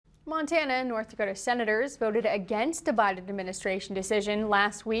Montana and North Dakota Senators voted against a Biden administration decision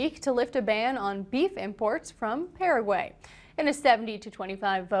last week to lift a ban on beef imports from Paraguay. In a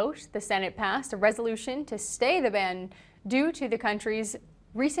 70-25 vote, the Senate passed a resolution to stay the ban due to the country's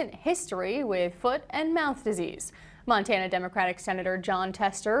recent history with foot and mouth disease. Montana Democratic Senator Jon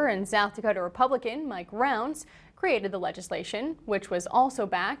Tester and South Dakota Republican Mike Rounds created the legislation, which was also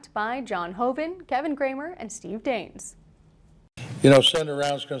backed by John Hoeven, Kevin Kramer, and Steve Daines. You know, Senator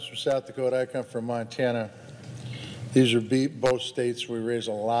Rounds comes from South Dakota. I come from Montana. These are both states we raise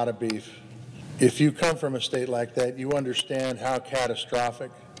a lot of beef. If you come from a state like that, you understand how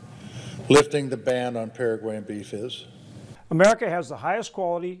catastrophic lifting the ban on Paraguayan beef is. America has the highest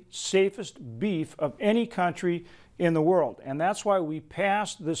quality, safest beef of any country in the world, and that's why we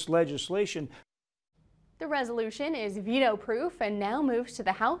passed this legislation. The resolution is veto-proof and now moves to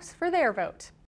the House for their vote.